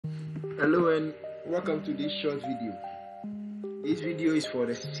Hello and welcome to this short video. This video is for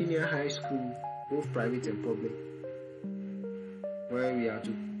the senior high school, both private and public, where we are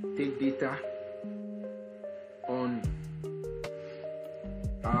to take data on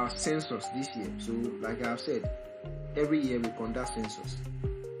our census this year. So like I've said, every year we conduct census.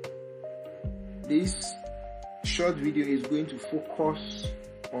 This short video is going to focus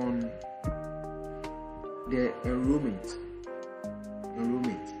on the enrollment.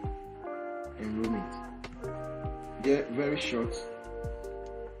 They're very short.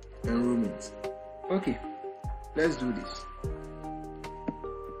 Enrollment. Okay, let's do this.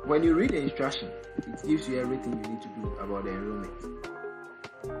 When you read the instruction, it gives you everything you need to do about the enrollment.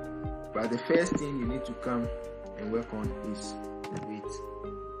 But the first thing you need to come and work on is with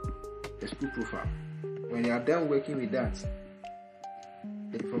the school profile. When you are done working with that,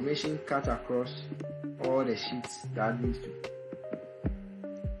 the information cut across all the sheets that needs to.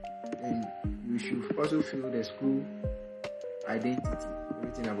 And you should also fill the school identity,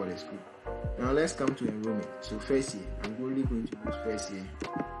 everything about the school. Now let's come to enrollment. So first year, I'm only going to use first year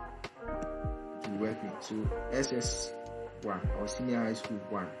to work with. So SS1 or senior high school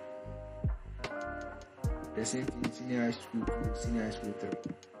 1. The same thing, senior high school 2, senior high school 3.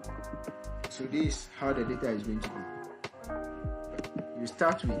 So this is how the data is going to be. You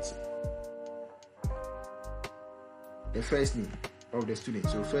start with the first name of the student.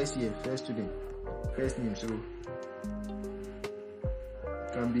 So first year, first student, first name. So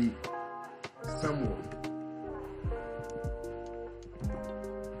it can be Samuel.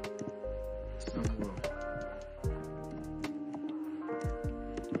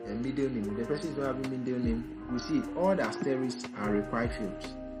 A middle name. The person is not having middle name. You see, all the asterisks are required fields.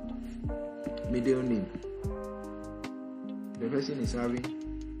 Middle name. The person is having.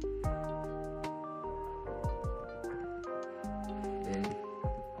 Then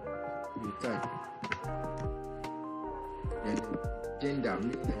you type. Then gender,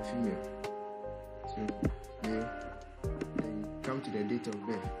 male and female. So male. Then you come to the date of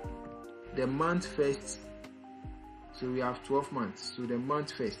birth. The month first. So we have 12 months. So the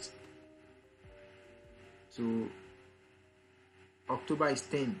month first. So October is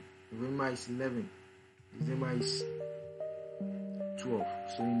 10. November is 11. December is 12.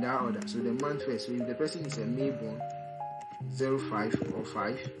 So in that order. So the month first. So if the person is a May born, 05 or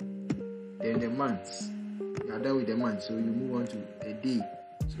 5, then the months. You are done with the month. So you move on to a day.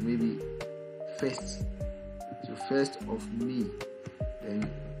 So maybe first. So 1st of May. Then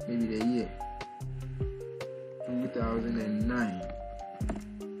maybe the year 2009.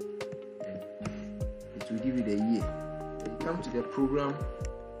 And it will give you the year. Then you come to the program.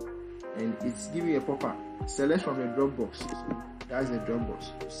 And it's giving you a pop-up. Select from the drop box. So that's the drop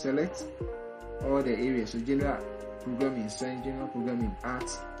box. Select all the areas. So general program in science, general program in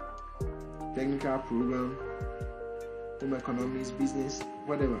arts, technical program, home economics, business,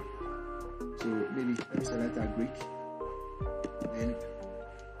 whatever. So maybe let me select a Greek. Then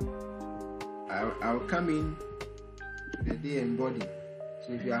I'll come in to the day and body.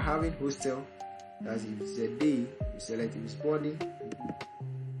 So if you are having hostel, that's if it's a day, you select if it's body.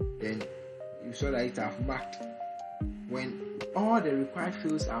 Then you saw that it have marked when all the required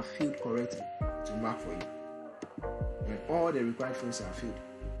fields are filled correctly to mark for you. When all the required fields are filled.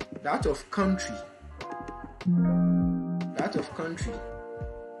 That of country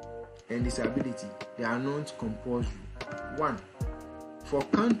and disability, they are not compulsory. 1. For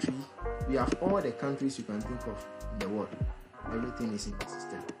country, we have all the countries you can think of in the world. Everything is in the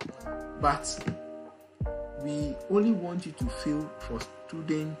system. But we only want you to fill for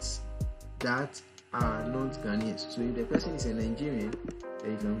students that are not Ghanaians. So if the person is a Nigerian,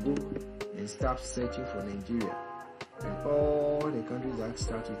 then you can go and start searching for Nigeria. And all the countries that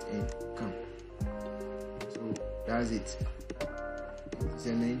start with N come. So that's it. If it's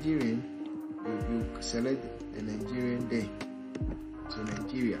a Nigerian, you select the Nigerian there. So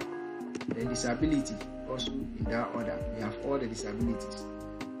Nigeria. Then disability, also in that order. We have all the disabilities.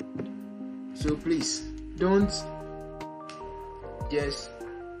 So please, don't just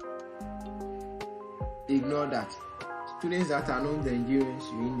ignore that. Students that are not Nigerians,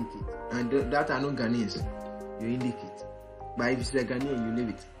 you indicate. And that are not Ghanaians, you indicate. But if it's a Ghanaian, you leave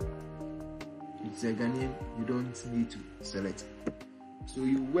it. If it's a Ghanaian, you don't need to select. So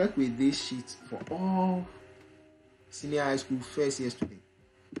you work with this sheet for all senior high school first year students.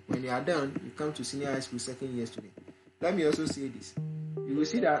 When you are done, you come to senior high school second year student. Let me also say this. You will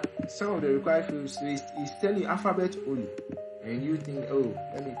see that some of the required fields is telling alphabet only. And you think, oh,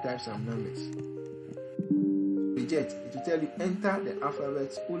 let me type some numbers. Reject. It will tell you enter the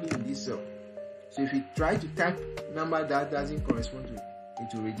alphabet only in this cell. So if you try to type number that doesn't correspond to it,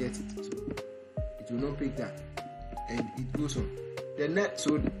 it will reject it. So it will not pick that, and it goes on. The next,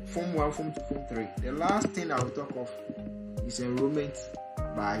 so Form 1, Form 2, Form 3. The last thing I will talk of is enrollment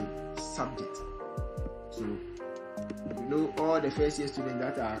by subject. So all the first year students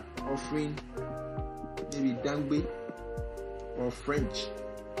that are offering maybe Dangbe or French,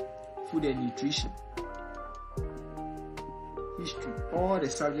 food and nutrition, history, all the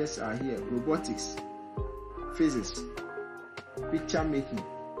subjects are here. Robotics, physics, picture making,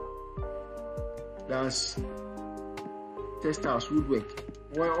 dance, textiles, woodwork,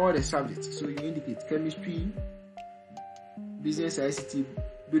 all the subjects. So you indicate chemistry, business, ICT,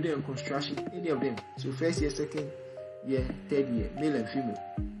 building and construction, any of them. So first year, second year, third year, male and female.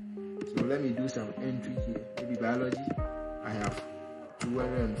 So let me do some entry here. Maybe biology, I have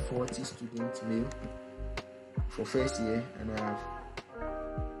 240 students male for first year, and I have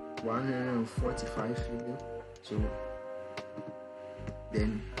 145 female. So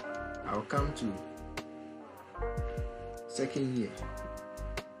then I'll come to second year,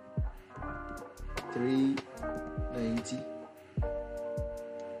 390,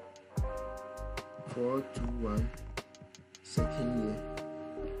 421, second year,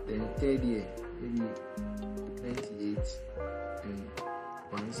 then third year, maybe 98 and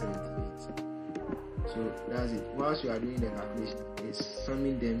 178. So that's it. Whilst you are doing the calculation, it's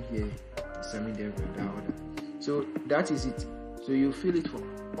summing them here, summing them from that order. So that is it. So you fill it for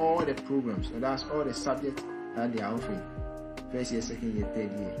all the programs, and that's all the subjects that they are offering. First year, second year,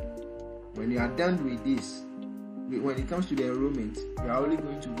 third year. When you are done with this, when it comes to the enrollment, you are only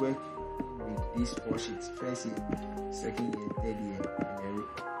going to work with these 4 sheets: first year, second year, third year,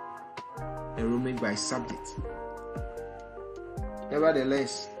 and enrollment by subject.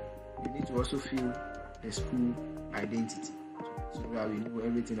 Nevertheless, you need to also fill the school identity, so that we know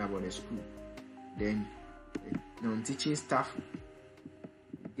everything about the school. Then the non-teaching staff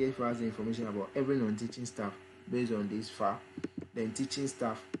give us the information about every non-teaching staff based on this file. Then teaching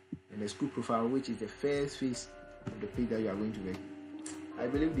staff and the school profile, which is the first phase of the page that you are going to work. I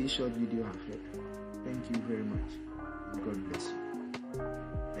believe this short video has helped. Thank you very much. God bless you.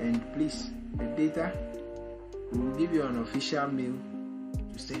 And please, the data, we will give you an official mail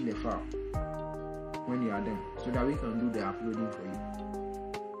to send the file when you are done, so that we can do the uploading for you.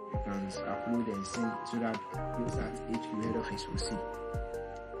 You can upload and send, so that those at HQ head office will see.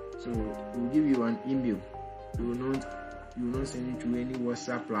 So we'll give you an email. You will not send it through any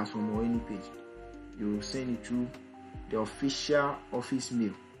WhatsApp platform or any page. You will send it through the official office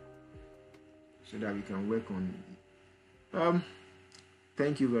mail, so that we can work on it.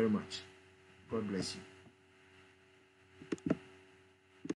 Thank you very much. God bless you.